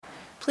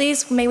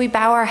Please, may we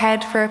bow our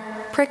head for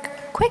a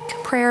quick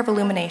prayer of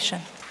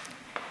illumination.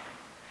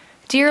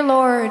 Dear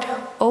Lord,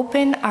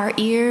 open our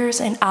ears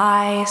and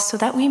eyes so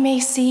that we may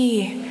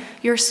see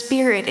your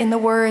Spirit in the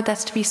word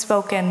that's to be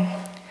spoken.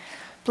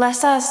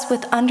 Bless us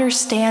with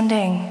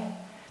understanding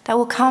that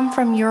will come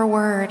from your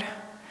word.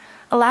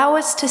 Allow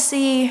us to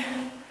see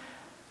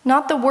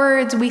not the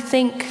words we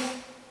think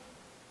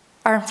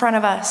are in front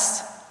of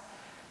us,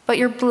 but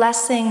your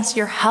blessings,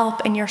 your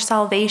help, and your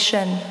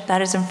salvation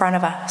that is in front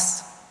of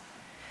us.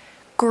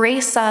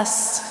 Grace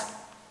us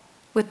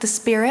with the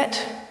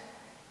Spirit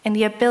and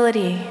the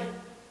ability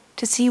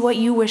to see what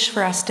you wish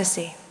for us to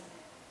see.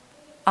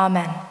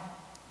 Amen.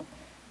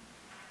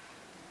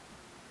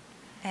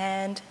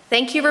 And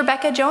thank you,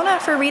 Rebecca Jonah,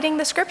 for reading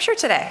the scripture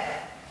today.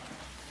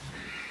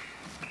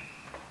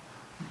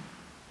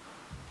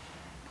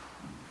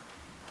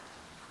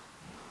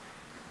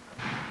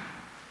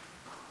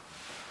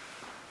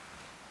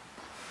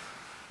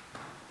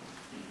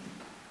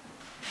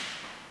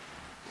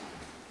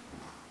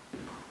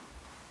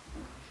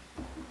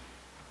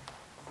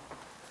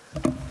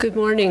 Good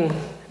morning.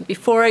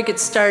 Before I get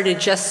started,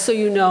 just so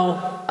you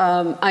know,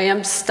 I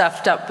am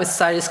stuffed up with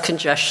sinus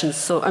congestion,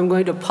 so I'm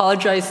going to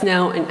apologize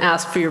now and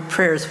ask for your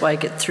prayers while I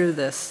get through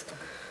this.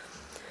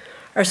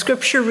 Our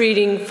scripture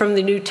reading from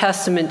the New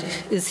Testament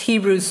is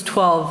Hebrews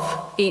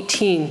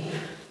 12:18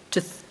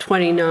 to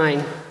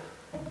 29.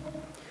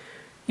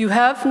 You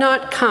have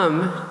not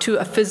come to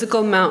a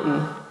physical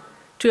mountain,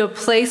 to a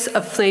place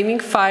of flaming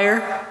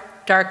fire,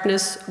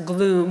 darkness,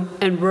 gloom,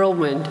 and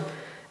whirlwind,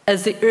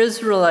 as the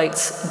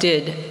Israelites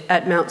did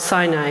at Mount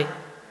Sinai.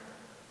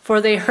 For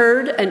they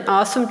heard an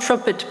awesome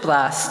trumpet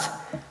blast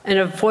and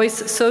a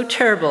voice so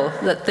terrible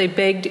that they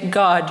begged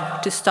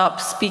God to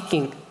stop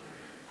speaking.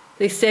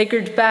 They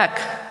staggered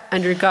back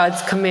under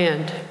God's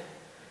command.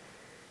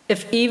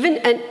 If even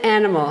an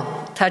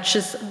animal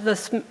touches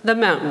the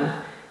mountain,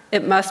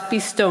 it must be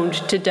stoned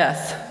to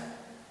death.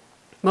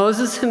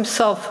 Moses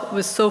himself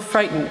was so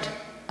frightened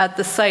at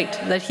the sight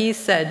that he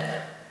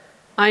said,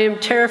 I am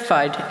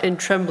terrified and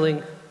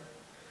trembling.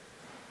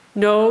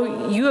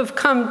 No, you have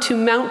come to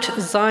Mount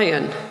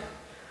Zion,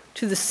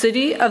 to the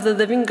city of the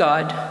living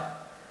God,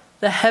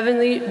 the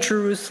heavenly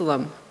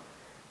Jerusalem,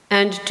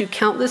 and to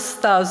countless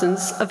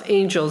thousands of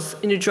angels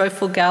in a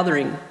joyful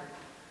gathering.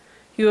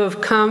 You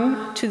have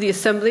come to the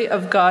assembly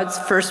of God's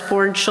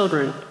firstborn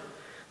children,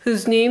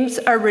 whose names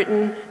are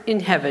written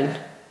in heaven.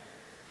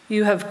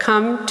 You have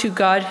come to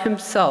God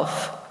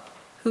himself,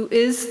 who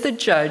is the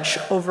judge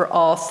over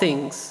all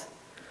things.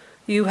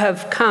 You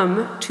have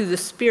come to the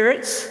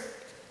spirits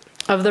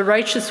of the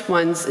righteous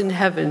ones in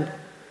heaven,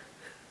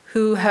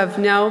 who have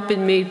now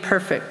been made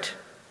perfect.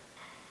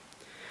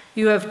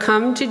 You have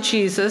come to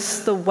Jesus,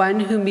 the one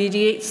who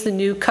mediates the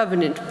new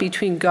covenant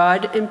between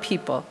God and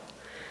people,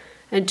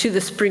 and to the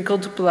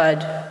sprinkled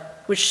blood,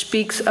 which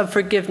speaks of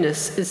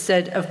forgiveness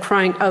instead of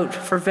crying out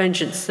for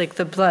vengeance like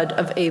the blood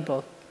of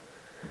Abel.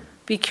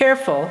 Be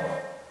careful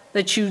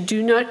that you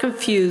do not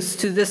confuse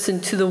to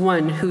listen to the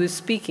one who is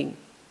speaking.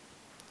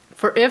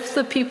 For if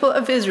the people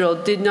of Israel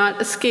did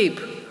not escape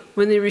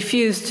when they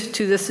refused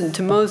to listen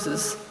to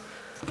Moses,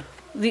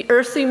 the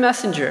earthly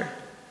messenger,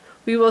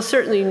 we will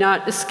certainly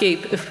not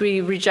escape if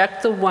we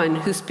reject the one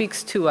who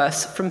speaks to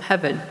us from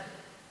heaven.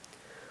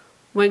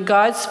 When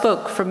God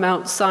spoke from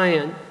Mount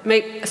Sinai,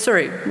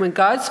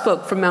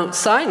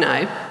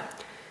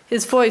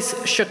 his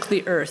voice shook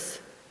the earth.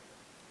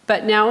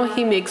 But now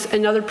he makes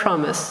another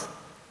promise.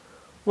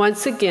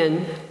 Once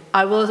again,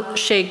 I will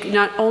shake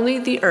not only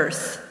the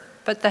earth,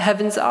 but the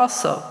heavens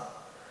also.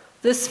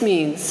 This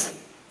means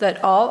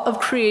that all of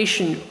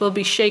creation will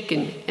be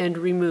shaken and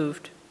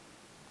removed,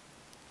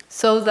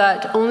 so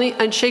that only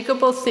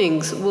unshakable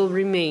things will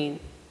remain.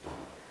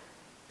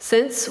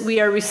 Since we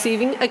are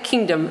receiving a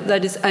kingdom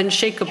that is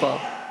unshakable,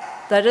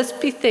 let us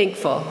be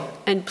thankful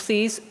and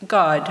please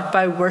God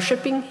by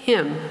worshiping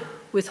him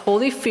with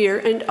holy fear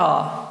and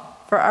awe,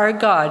 for our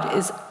God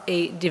is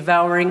a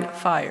devouring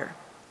fire.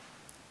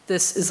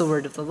 This is the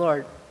word of the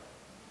Lord.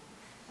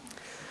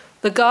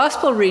 The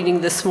gospel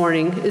reading this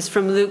morning is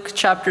from Luke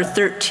chapter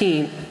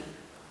 13,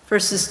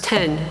 verses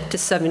 10 to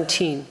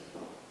 17.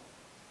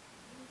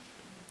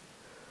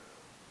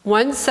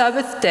 One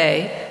Sabbath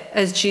day,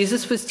 as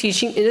Jesus was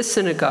teaching in a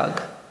synagogue,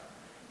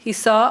 he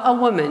saw a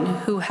woman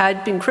who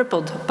had been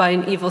crippled by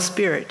an evil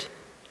spirit.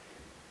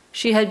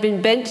 She had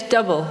been bent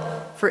double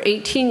for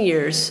 18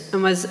 years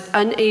and was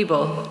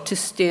unable to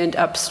stand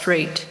up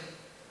straight.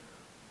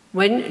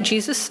 When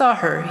Jesus saw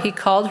her, he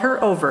called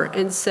her over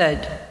and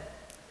said,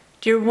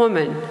 Dear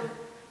woman,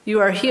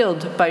 you are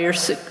healed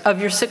of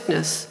your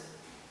sickness.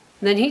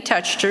 Then he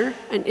touched her,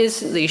 and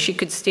instantly she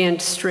could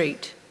stand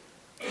straight.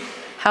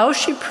 How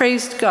she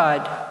praised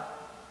God!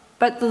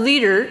 But the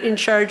leader in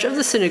charge of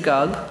the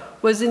synagogue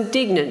was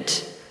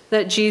indignant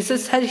that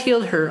Jesus had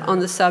healed her on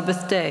the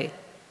Sabbath day.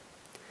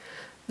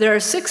 There are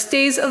 6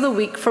 days of the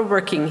week for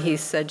working, he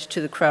said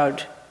to the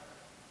crowd.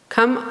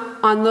 Come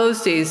on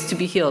those days to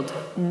be healed,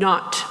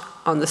 not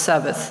on the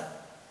Sabbath.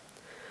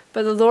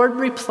 But the Lord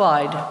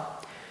replied,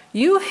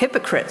 You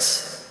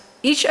hypocrites!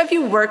 Each of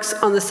you works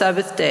on the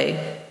Sabbath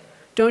day.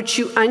 Don't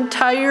you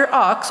untie your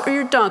ox or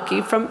your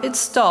donkey from its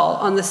stall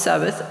on the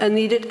Sabbath and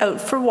lead it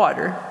out for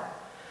water.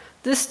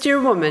 This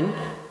dear woman,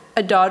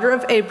 a daughter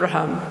of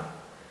Abraham,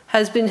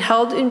 has been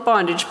held in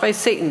bondage by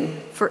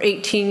Satan for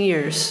 18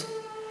 years.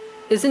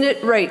 Isn't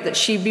it right that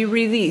she be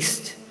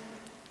released,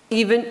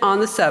 even on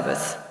the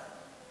Sabbath?"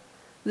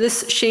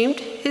 This shamed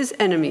his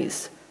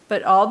enemies,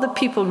 but all the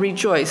people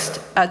rejoiced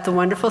at the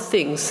wonderful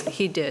things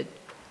he did.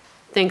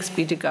 Thanks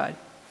be to God.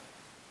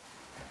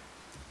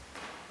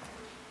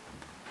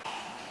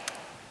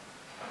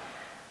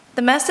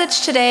 The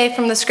message today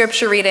from the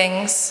scripture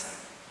readings,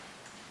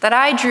 that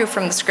I drew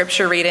from the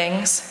scripture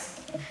readings,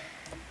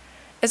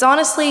 is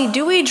honestly,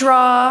 do we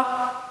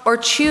draw or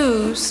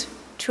choose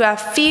to have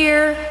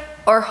fear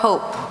or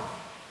hope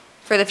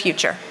for the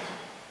future?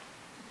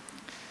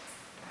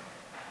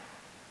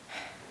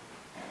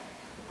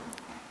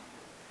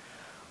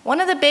 One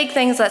of the big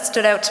things that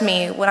stood out to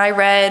me when I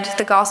read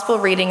the gospel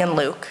reading in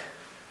Luke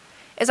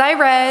is I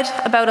read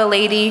about a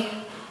lady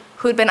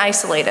who had been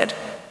isolated,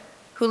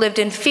 who lived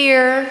in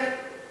fear,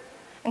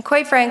 and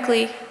quite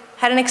frankly,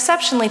 had an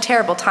exceptionally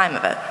terrible time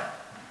of it.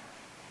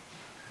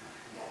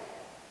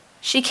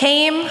 She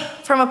came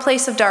from a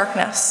place of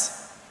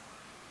darkness.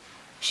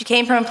 She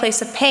came from a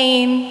place of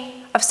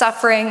pain, of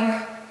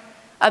suffering,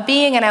 of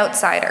being an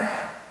outsider.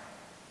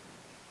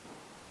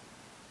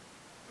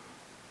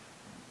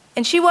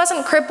 And she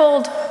wasn't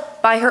crippled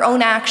by her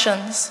own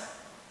actions,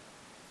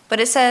 but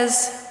it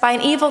says by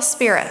an evil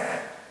spirit.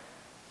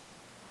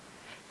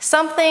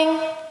 Something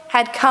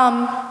had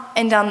come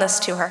and done this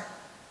to her.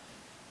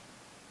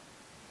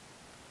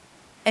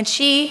 And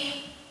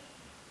she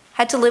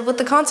had to live with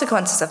the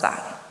consequences of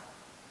that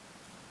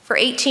for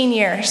 18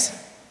 years.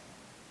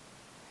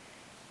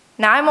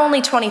 Now, I'm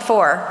only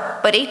 24,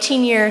 but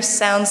 18 years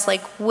sounds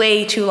like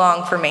way too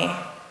long for me.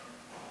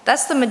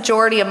 That's the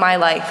majority of my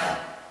life.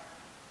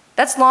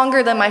 That's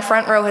longer than my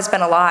front row has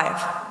been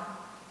alive.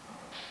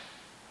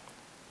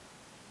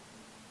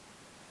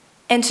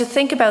 And to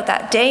think about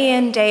that day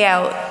in, day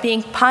out,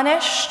 being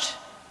punished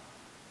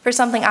for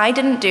something I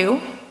didn't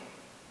do,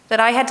 that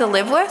I had to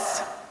live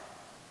with,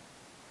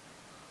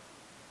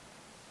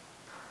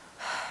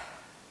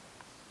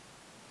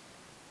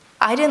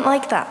 I didn't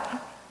like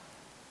that.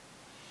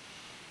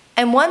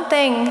 And one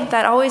thing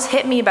that always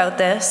hit me about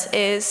this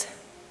is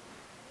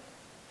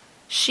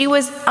she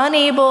was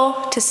unable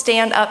to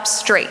stand up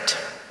straight.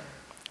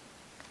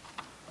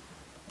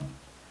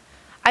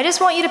 I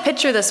just want you to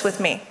picture this with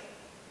me.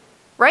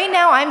 Right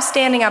now, I'm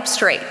standing up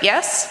straight,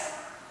 yes?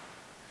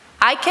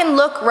 I can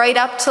look right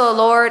up to the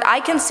Lord.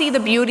 I can see the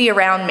beauty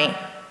around me.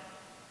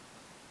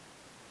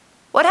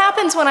 What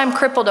happens when I'm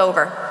crippled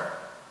over?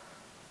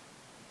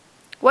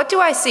 What do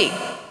I see?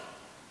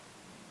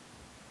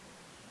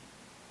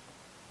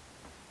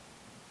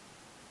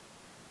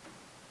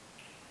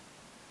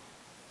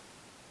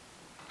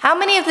 How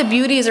many of the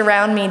beauties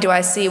around me do I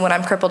see when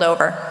I'm crippled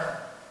over?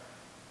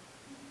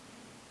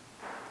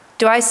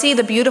 Do I see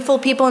the beautiful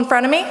people in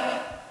front of me?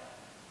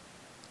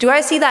 Do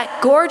I see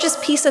that gorgeous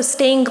piece of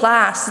stained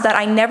glass that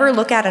I never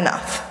look at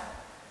enough?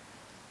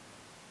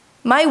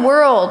 My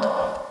world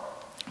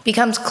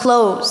becomes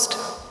closed.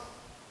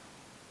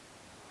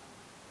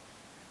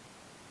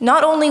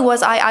 Not only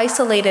was I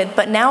isolated,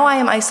 but now I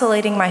am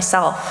isolating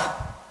myself.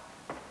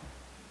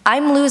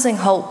 I'm losing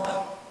hope.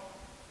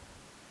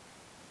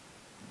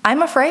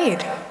 I'm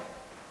afraid.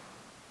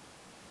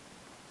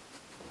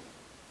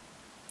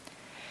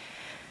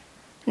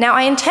 Now,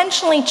 I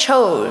intentionally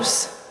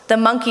chose the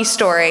monkey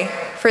story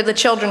for the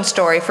children's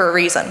story for a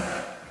reason.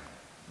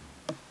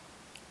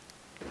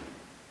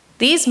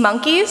 These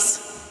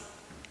monkeys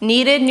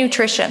needed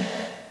nutrition.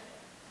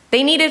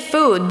 They needed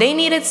food. They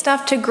needed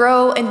stuff to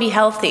grow and be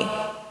healthy.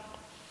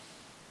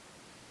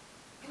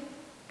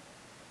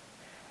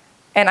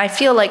 And I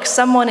feel like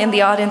someone in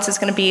the audience is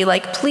going to be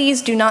like,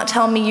 please do not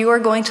tell me you are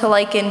going to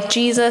liken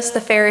Jesus, the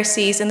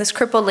Pharisees, and this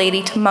crippled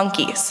lady to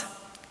monkeys.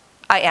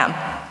 I am.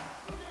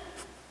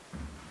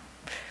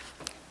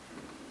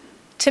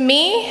 To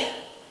me,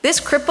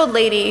 this crippled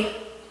lady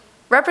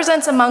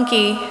represents a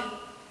monkey.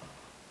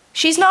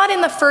 She's not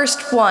in the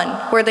first one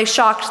where they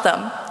shocked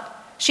them.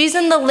 She's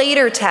in the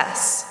later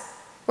tests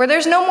where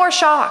there's no more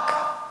shock.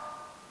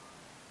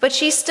 But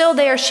she's still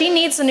there. She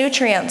needs the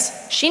nutrients.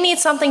 She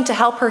needs something to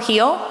help her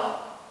heal.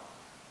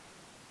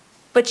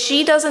 But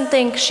she doesn't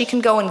think she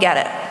can go and get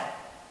it.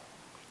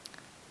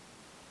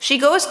 She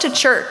goes to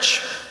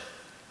church,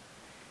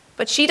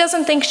 but she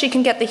doesn't think she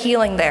can get the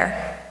healing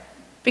there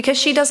because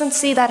she doesn't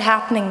see that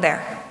happening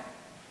there.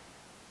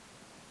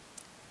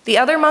 The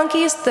other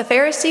monkeys, the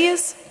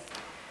Pharisees,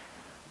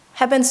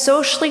 have been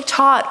socially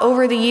taught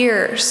over the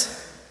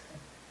years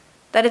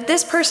that if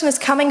this person is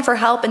coming for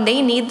help and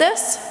they need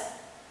this,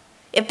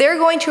 if they're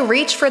going to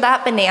reach for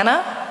that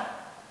banana,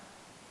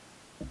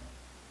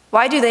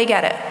 why do they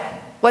get it?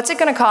 What's it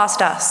going to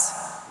cost us?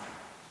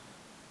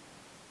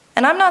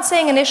 And I'm not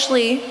saying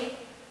initially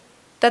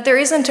that there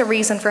isn't a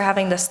reason for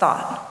having this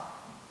thought,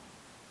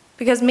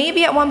 because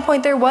maybe at one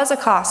point there was a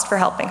cost for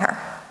helping her.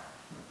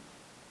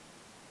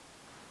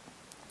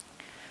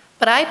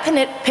 But I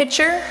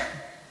picture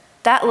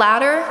that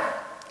ladder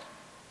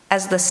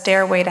as the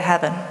stairway to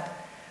heaven.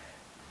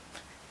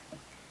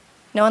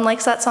 No one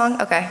likes that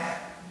song? Okay.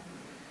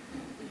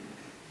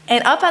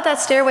 And up at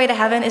that stairway to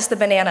heaven is the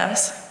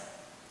bananas.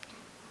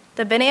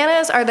 The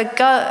bananas are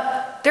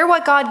they're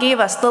what God gave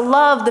us, the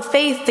love, the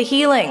faith, the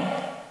healing.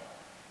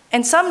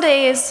 And some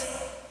days,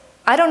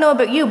 I don't know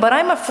about you, but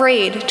I'm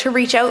afraid to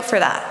reach out for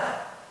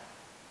that.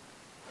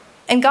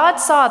 And God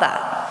saw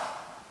that.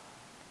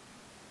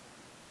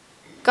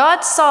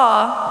 God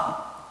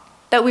saw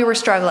that we were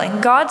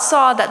struggling. God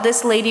saw that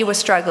this lady was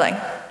struggling.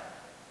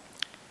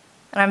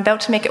 And I'm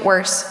about to make it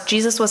worse.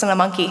 Jesus wasn't a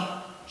monkey.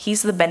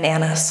 He's the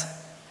bananas.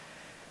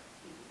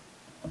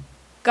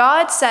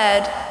 God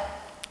said,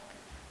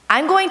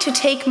 I'm going to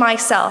take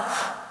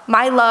myself,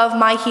 my love,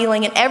 my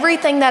healing, and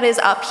everything that is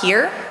up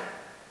here,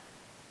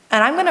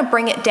 and I'm going to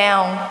bring it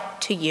down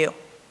to you.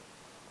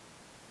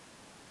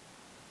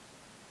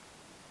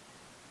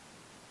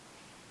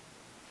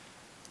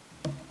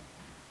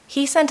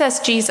 He sent us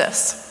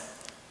Jesus.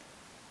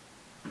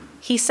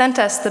 He sent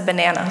us the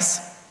bananas.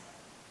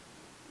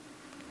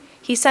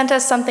 He sent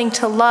us something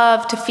to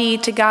love, to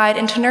feed, to guide,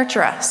 and to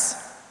nurture us.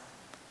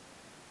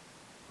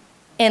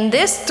 And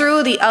this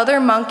threw the other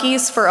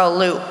monkeys for a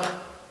loop.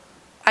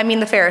 I mean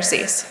the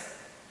Pharisees.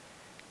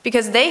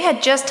 Because they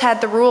had just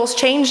had the rules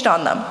changed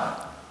on them.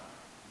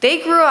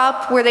 They grew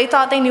up where they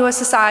thought they knew a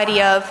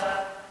society of,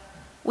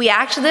 we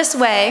act this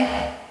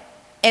way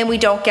and we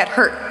don't get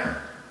hurt.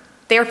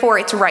 Therefore,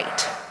 it's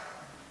right.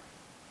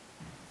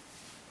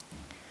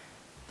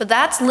 But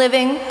that's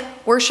living,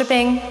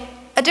 worshiping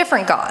a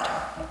different God.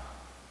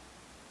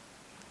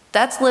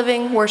 That's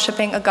living,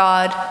 worshiping a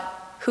God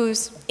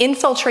who's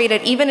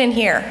infiltrated even in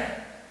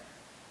here.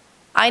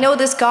 I know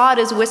this God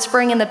is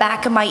whispering in the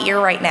back of my ear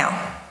right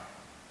now.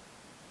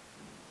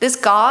 This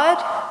God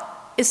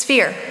is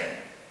fear.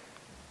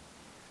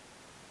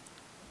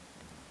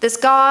 This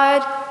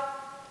God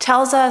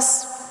tells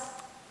us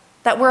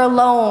that we're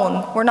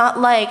alone, we're not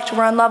liked,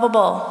 we're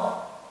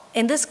unlovable.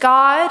 And this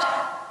God,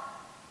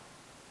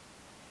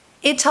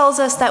 it tells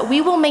us that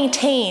we will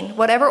maintain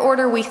whatever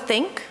order we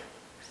think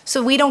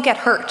so we don't get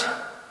hurt.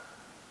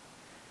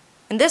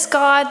 And this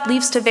God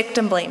leads to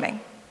victim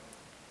blaming.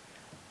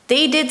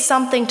 They did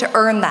something to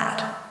earn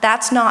that.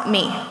 That's not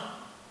me.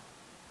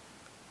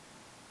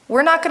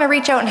 We're not going to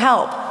reach out and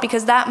help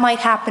because that might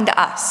happen to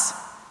us.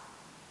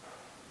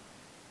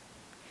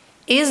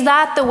 Is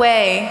that the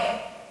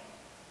way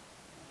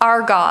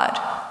our God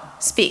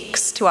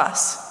speaks to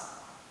us?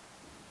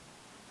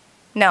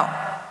 No.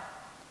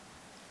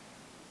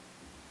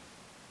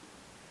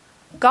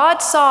 God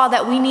saw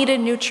that we needed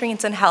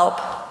nutrients and help,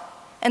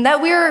 and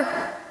that we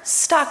were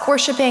stuck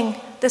worshiping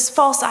this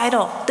false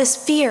idol, this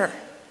fear.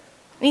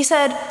 And he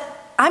said,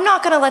 I'm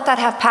not going to let that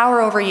have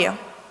power over you.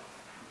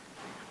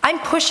 I'm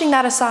pushing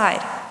that aside.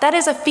 That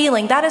is a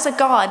feeling. That is a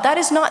God. That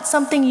is not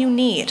something you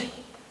need.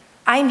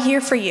 I'm here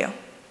for you.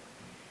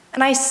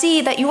 And I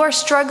see that you are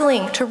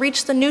struggling to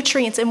reach the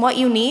nutrients in what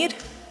you need.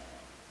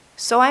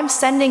 So I'm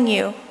sending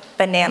you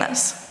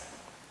bananas.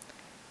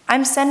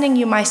 I'm sending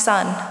you my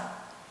son.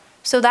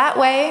 So that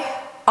way,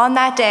 on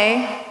that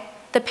day,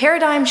 the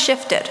paradigm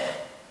shifted.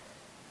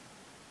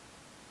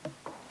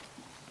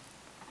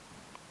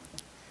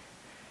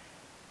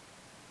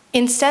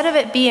 Instead of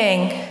it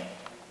being,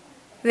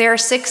 there are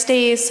 6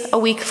 days a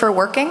week for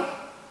working,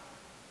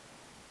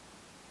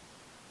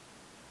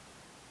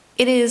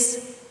 it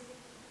is,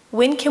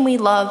 when can we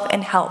love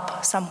and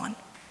help someone?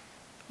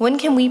 When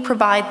can we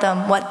provide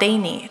them what they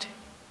need?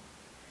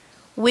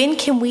 When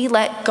can we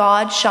let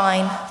God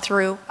shine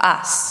through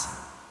us?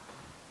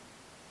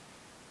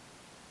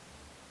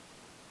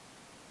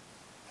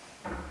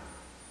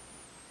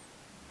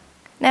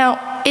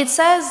 Now, it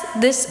says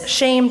this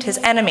shamed his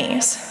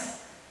enemies,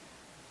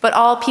 but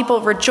all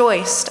people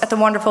rejoiced at the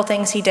wonderful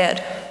things he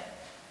did.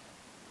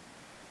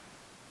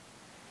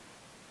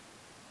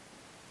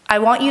 I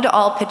want you to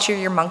all picture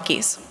your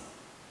monkeys.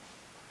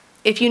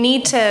 If you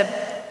need to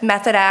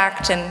method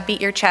act and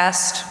beat your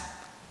chest,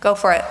 go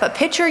for it. But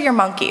picture your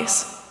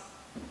monkeys,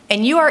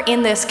 and you are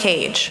in this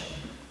cage,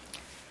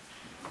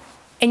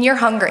 and you're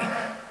hungry.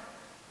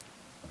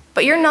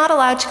 But you're not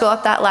allowed to go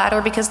up that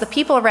ladder because the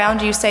people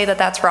around you say that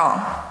that's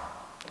wrong.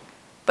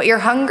 But you're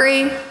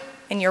hungry,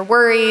 and you're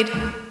worried,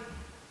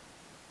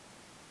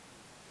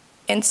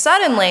 and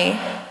suddenly,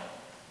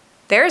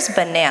 there's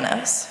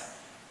bananas.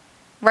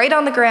 Right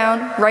on the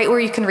ground, right where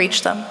you can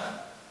reach them.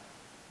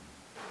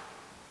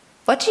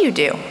 What do you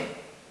do?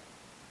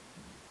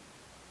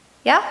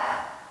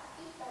 Yeah?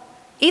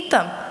 Eat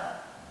them.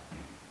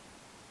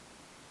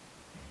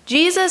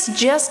 Jesus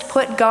just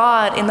put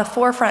God in the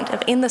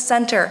forefront, in the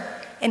center,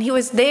 and he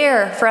was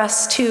there for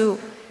us to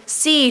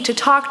see, to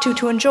talk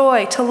to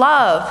enjoy, to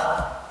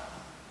love.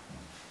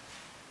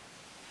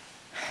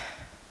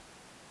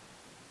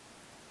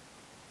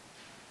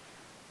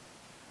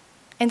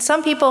 And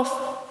some people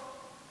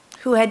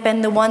who had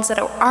been the ones that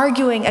are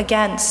arguing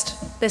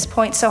against this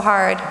point so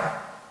hard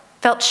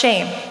felt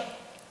shame.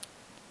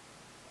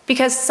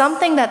 Because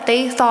something that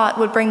they thought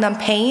would bring them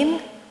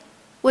pain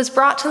was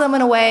brought to them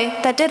in a way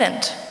that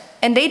didn't.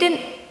 And they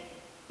didn't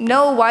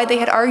know why they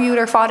had argued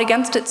or fought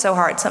against it so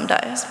hard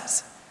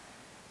sometimes.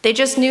 They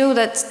just knew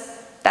that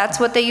that's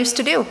what they used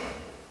to do.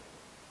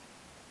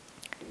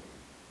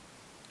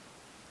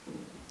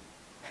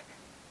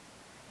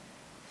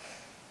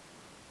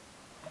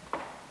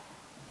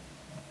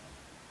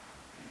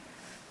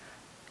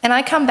 And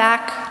I come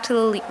back to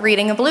the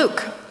reading of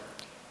Luke.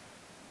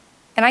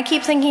 And I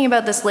keep thinking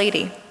about this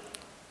lady.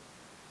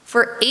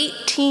 For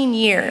 18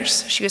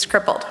 years, she was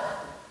crippled.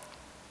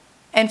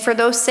 And for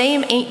those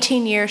same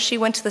 18 years, she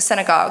went to the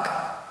synagogue.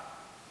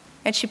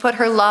 And she put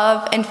her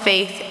love and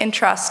faith and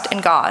trust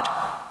in God.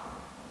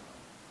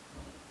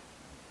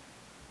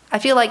 I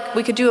feel like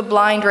we could do a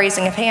blind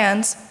raising of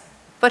hands.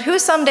 But who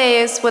some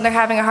days, when they're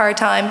having a hard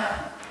time,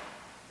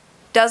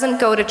 doesn't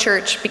go to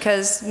church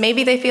because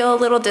maybe they feel a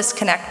little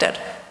disconnected?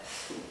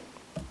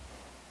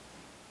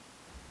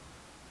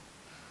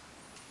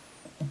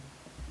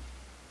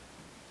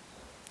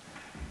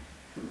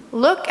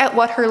 Look at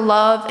what her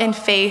love and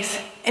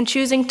faith and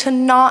choosing to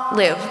not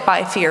live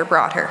by fear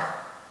brought her.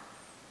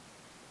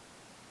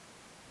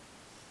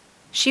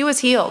 She was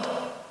healed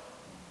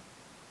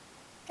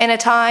in a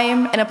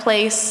time and a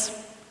place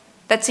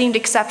that seemed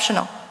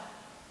exceptional.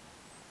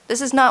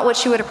 This is not what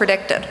she would have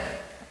predicted.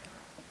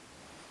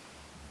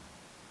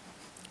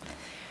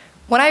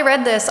 When I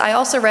read this, I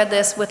also read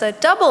this with a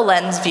double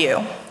lens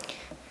view.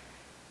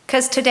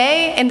 Because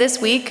today and this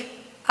week,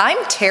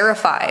 I'm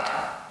terrified.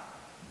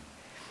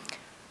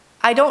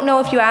 I don't know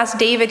if you asked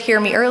David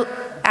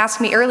asked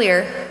me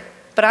earlier,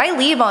 but I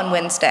leave on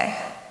Wednesday.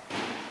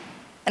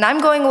 And I'm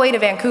going away to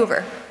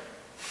Vancouver.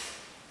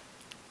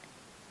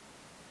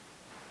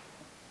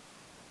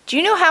 Do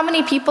you know how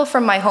many people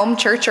from my home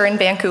church are in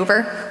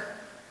Vancouver?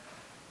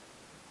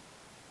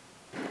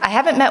 I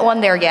haven't met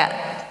one there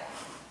yet.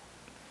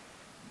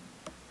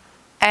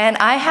 And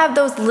I have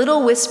those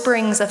little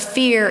whisperings of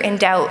fear and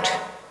doubt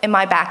in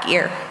my back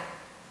ear.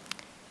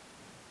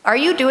 Are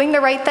you doing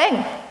the right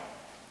thing?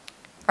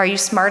 Are you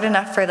smart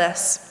enough for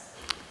this?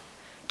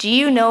 Do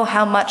you know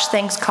how much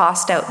things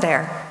cost out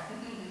there?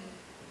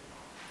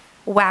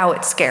 Wow,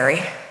 it's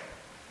scary.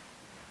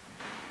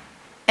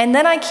 And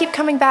then I keep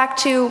coming back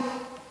to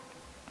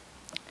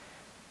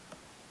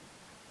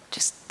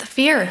just the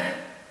fear.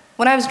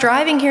 When I was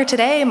driving here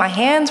today, my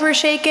hands were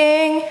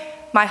shaking,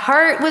 my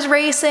heart was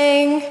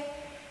racing,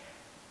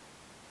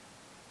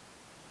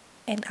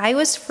 and I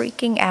was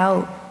freaking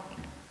out,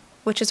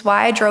 which is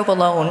why I drove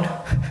alone.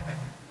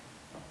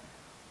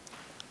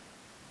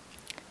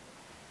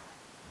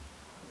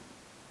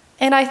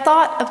 And I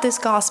thought of this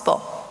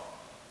gospel.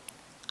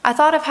 I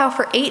thought of how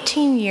for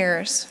 18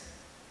 years,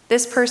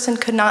 this person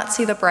could not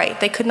see the bright.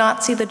 They could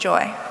not see the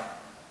joy.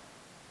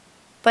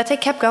 But they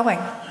kept going.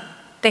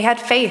 They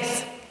had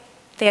faith.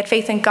 They had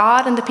faith in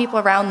God and the people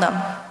around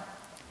them.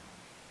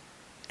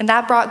 And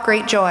that brought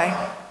great joy.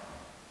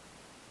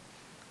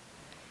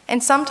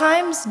 And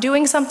sometimes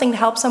doing something to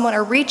help someone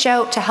or reach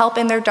out to help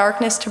in their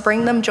darkness to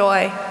bring them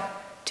joy,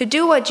 to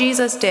do what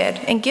Jesus did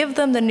and give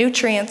them the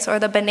nutrients or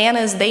the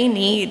bananas they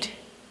need,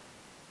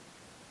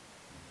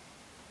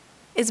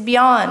 is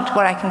beyond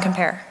what I can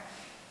compare.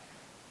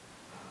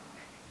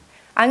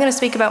 I'm going to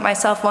speak about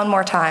myself one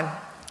more time.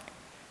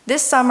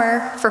 This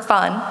summer, for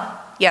fun,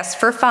 yes,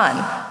 for fun,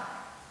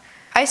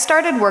 I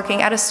started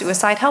working at a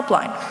suicide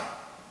helpline.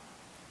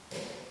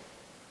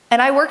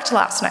 And I worked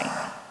last night.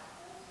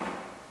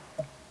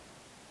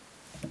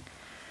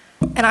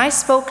 And I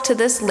spoke to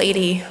this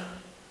lady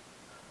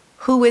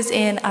who was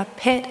in a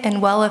pit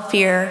and well of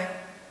fear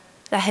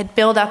that had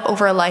built up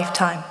over a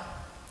lifetime.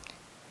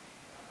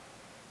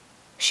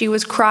 She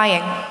was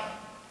crying.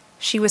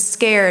 She was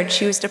scared.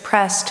 She was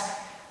depressed.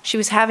 She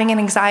was having an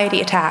anxiety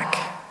attack.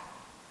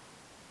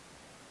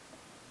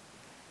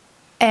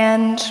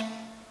 And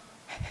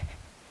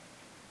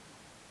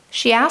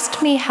she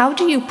asked me, "How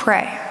do you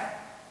pray?"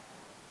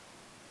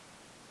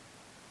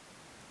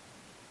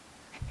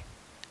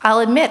 I'll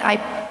admit I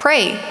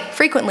pray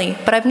frequently,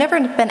 but I've never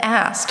been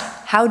asked,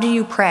 "How do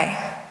you pray?"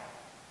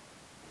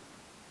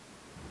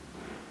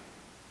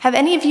 Have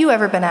any of you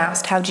ever been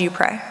asked, "How do you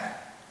pray?"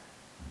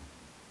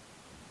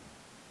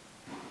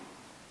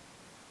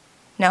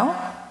 No?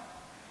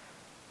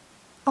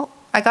 Oh,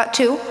 I got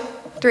 2,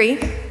 3.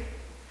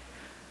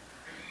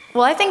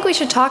 Well, I think we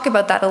should talk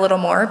about that a little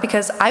more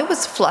because I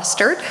was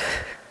flustered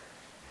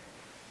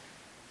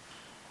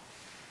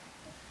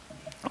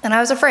and I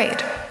was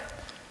afraid.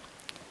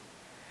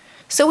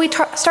 So we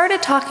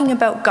started talking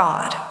about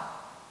God,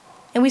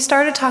 and we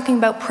started talking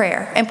about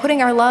prayer and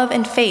putting our love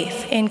and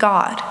faith in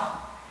God.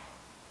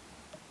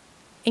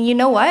 And you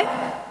know what?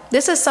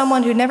 This is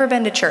someone who'd never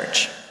been to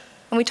church,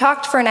 and we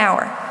talked for an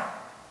hour.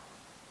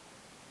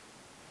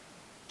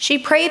 She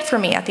prayed for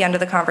me at the end of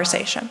the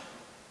conversation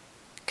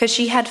because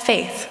she had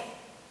faith.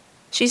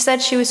 She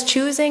said she was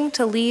choosing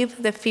to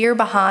leave the fear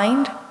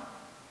behind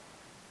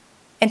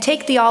and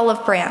take the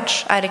olive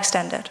branch I'd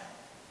extended.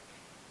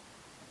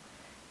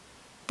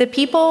 The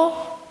people,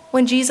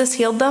 when Jesus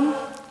healed them,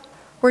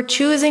 were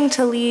choosing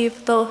to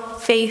leave the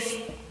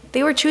faith.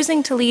 They were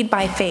choosing to lead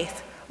by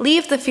faith,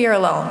 Leave the fear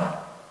alone.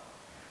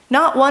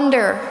 Not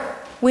wonder,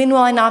 when will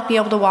I not be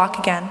able to walk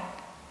again?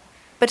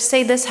 But to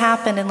say this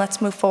happened and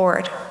let's move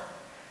forward.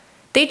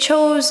 They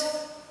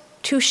chose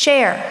to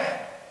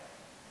share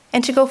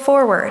and to go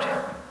forward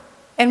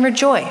and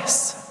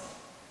rejoice.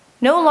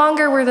 No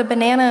longer were the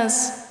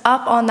bananas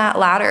up on that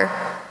ladder,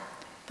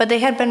 but they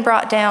had been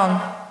brought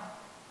down,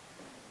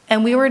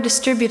 and we were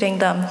distributing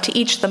them to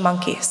each of the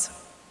monkeys.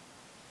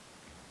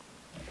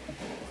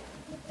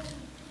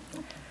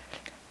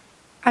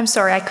 I'm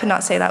sorry, I could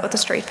not say that with a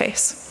straight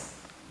face.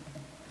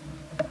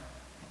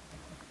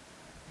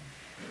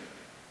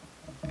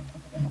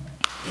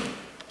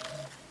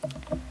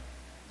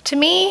 To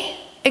me,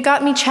 it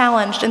got me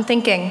challenged in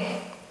thinking,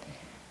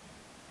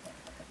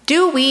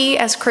 do we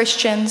as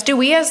Christians, do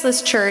we as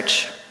this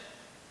church,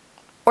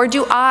 or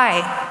do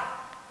I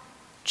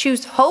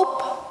choose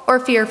hope or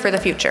fear for the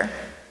future?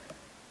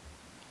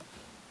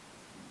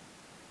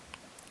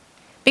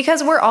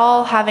 Because we're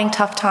all having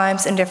tough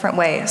times in different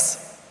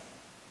ways.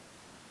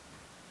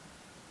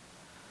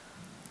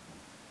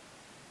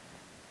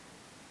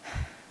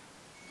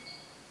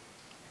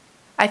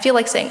 I feel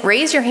like saying,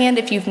 raise your hand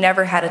if you've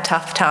never had a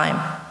tough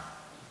time.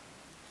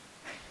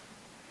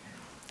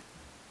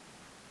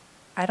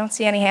 I don't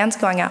see any hands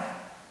going up.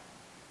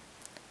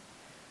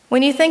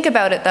 When you think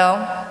about it,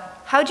 though,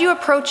 how do you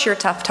approach your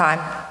tough time?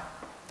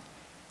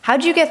 How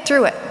do you get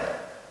through it?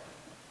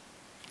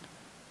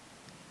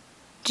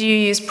 Do you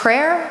use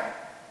prayer?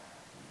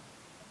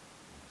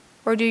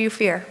 Or do you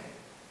fear?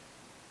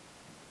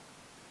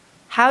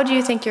 How do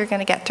you think you're going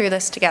to get through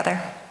this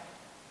together?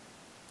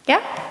 Yeah?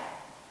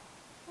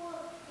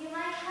 Well, you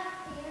might have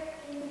fear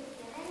in the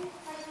beginning,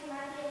 like you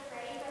might be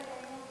afraid, but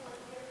then you'll put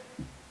your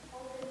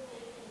open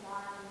faith in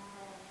God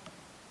instead.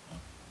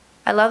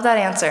 I love that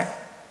answer.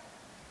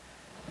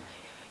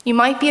 You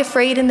might be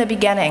afraid in the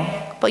beginning,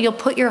 but you'll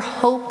put your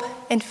hope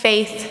and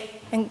faith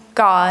in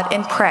God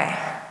and pray.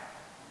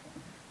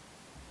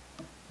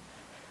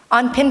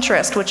 On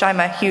Pinterest, which I'm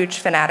a huge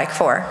fanatic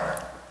for,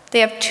 they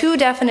have 2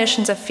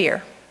 definitions of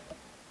fear.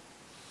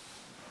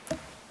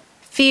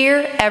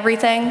 Fear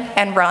everything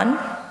and run,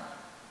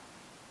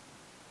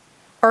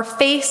 or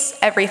face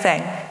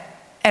everything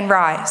and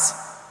rise.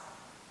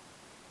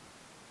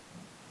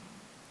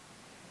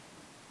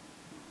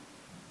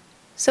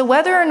 So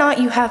whether or not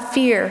you have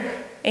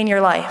fear in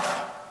your life,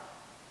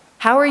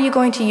 how are you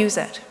going to use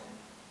it?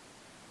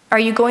 Are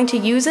you going to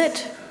use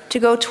it to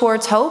go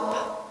towards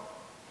hope?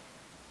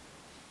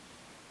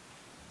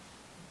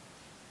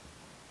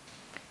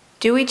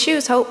 Do we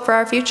choose hope for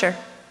our future?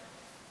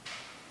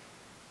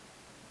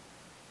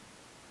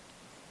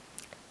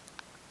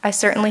 I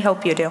certainly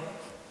hope you do.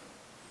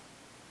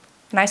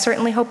 And I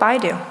certainly hope I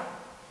do.